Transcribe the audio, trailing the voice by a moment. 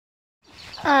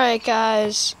Alright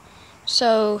guys,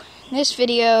 so in this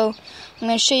video I'm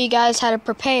going to show you guys how to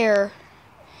prepare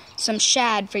some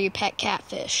shad for your pet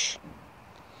catfish.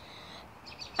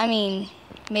 I mean,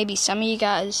 maybe some of you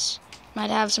guys might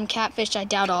have some catfish. I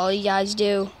doubt all of you guys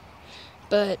do.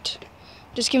 But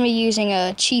I'm just going to be using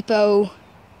a cheapo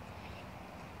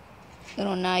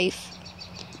little knife.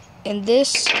 And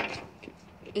this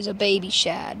is a baby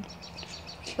shad.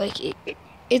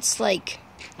 It's like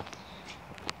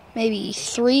maybe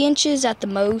 3 inches at the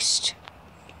most.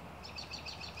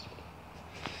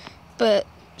 But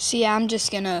see, I'm just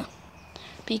gonna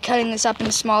be cutting this up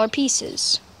into smaller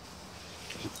pieces.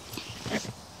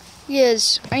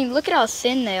 Yes, I mean, look at how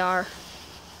thin they are.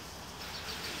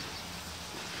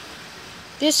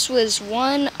 This was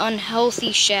one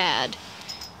unhealthy shad,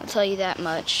 I'll tell you that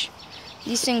much.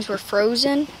 These things were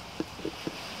frozen.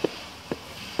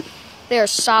 They are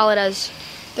solid as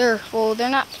they're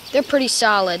pretty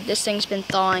solid. This thing's been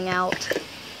thawing out.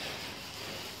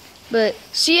 But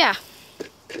so yeah.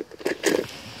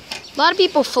 A lot of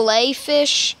people fillet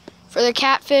fish for their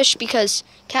catfish because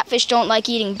catfish don't like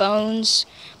eating bones.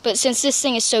 But since this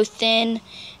thing is so thin,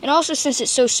 and also since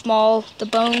it's so small, the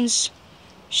bones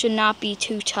should not be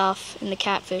too tough, and the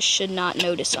catfish should not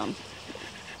notice them.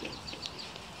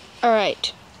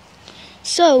 Alright,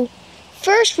 so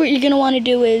first what you're going to want to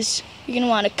do is you're going to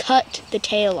want to cut the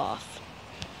tail off.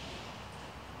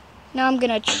 Now I'm going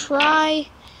to try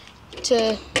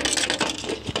to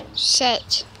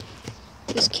set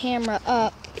this camera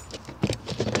up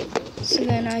so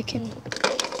then I can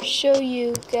show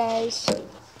you guys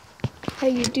how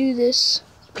you do this.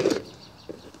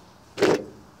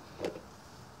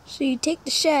 So you take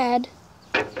the shad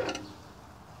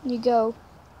and you go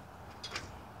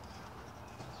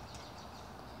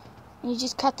and you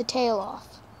just cut the tail off.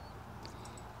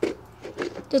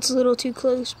 That's a little too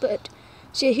close, but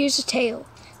see, here's the tail.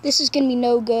 This is going to be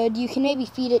no good. You can maybe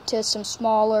feed it to some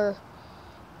smaller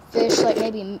fish, like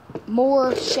maybe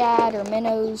more shad or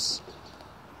minnows.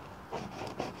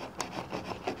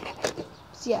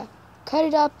 So yeah, cut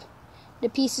it up to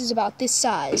pieces about this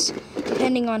size,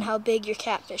 depending on how big your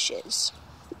catfish is.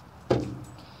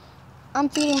 I'm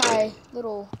feeding my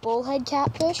little bullhead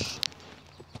catfish,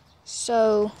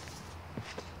 so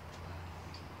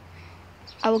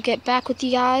I will get back with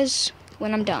you guys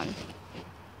when I'm done.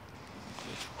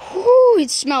 Whoo,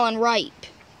 it's smelling ripe.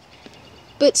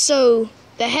 But so,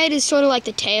 the head is sort of like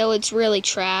the tail. It's really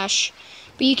trash.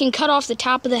 But you can cut off the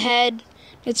top of the head.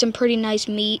 It's some pretty nice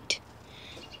meat.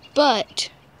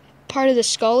 But part of the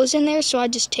skull is in there, so I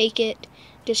just take it,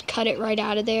 just cut it right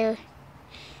out of there.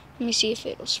 Let me see if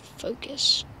it'll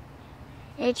focus.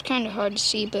 It's kind of hard to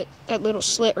see, but that little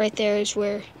slit right there is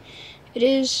where it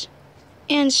is.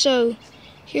 And so,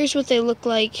 here's what they look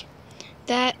like.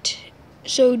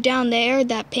 So down there,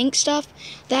 that pink stuff,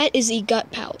 that is the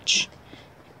gut pouch.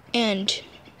 And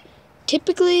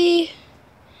typically,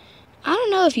 I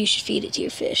don't know if you should feed it to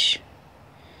your fish.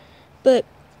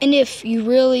 And if you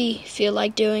really feel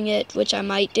like doing it, which I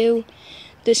might do,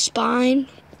 the spine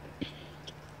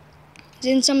is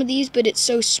in some of these, but it's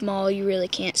so small you really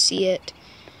can't see it.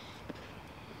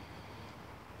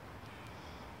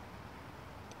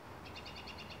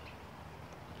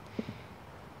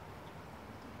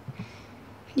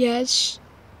 Yeah, it's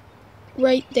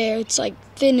right there. It's like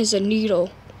thin as a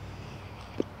needle.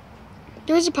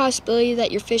 There is a possibility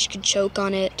that your fish could choke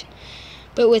on it,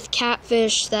 but with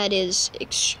catfish, that is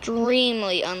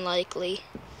extremely unlikely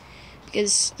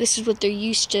because this is what they're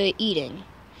used to eating.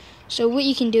 So what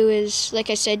you can do is, like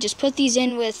I said, just put these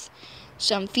in with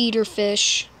some feeder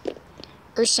fish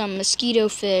or some mosquito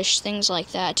fish, things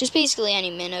like that. Just basically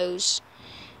any minnows,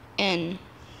 and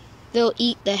they'll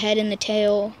eat the head and the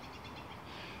tail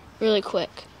really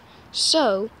quick.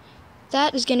 So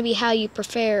that is going to be how you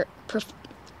prepare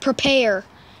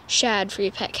shad for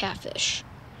your pet catfish.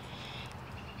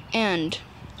 And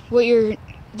what you're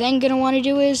then going to want to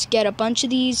do is get a bunch of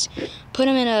these, put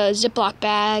them in a Ziploc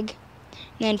bag,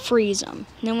 and then freeze them.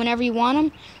 And then whenever you want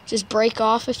them, just break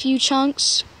off a few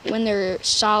chunks when they're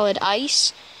solid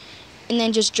ice, and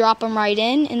then just drop them right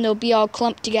in, and they'll be all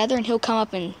clumped together, and he'll come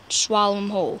up and swallow them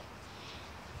whole.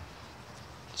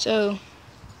 So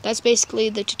that's basically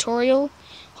the tutorial,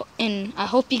 and I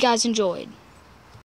hope you guys enjoyed.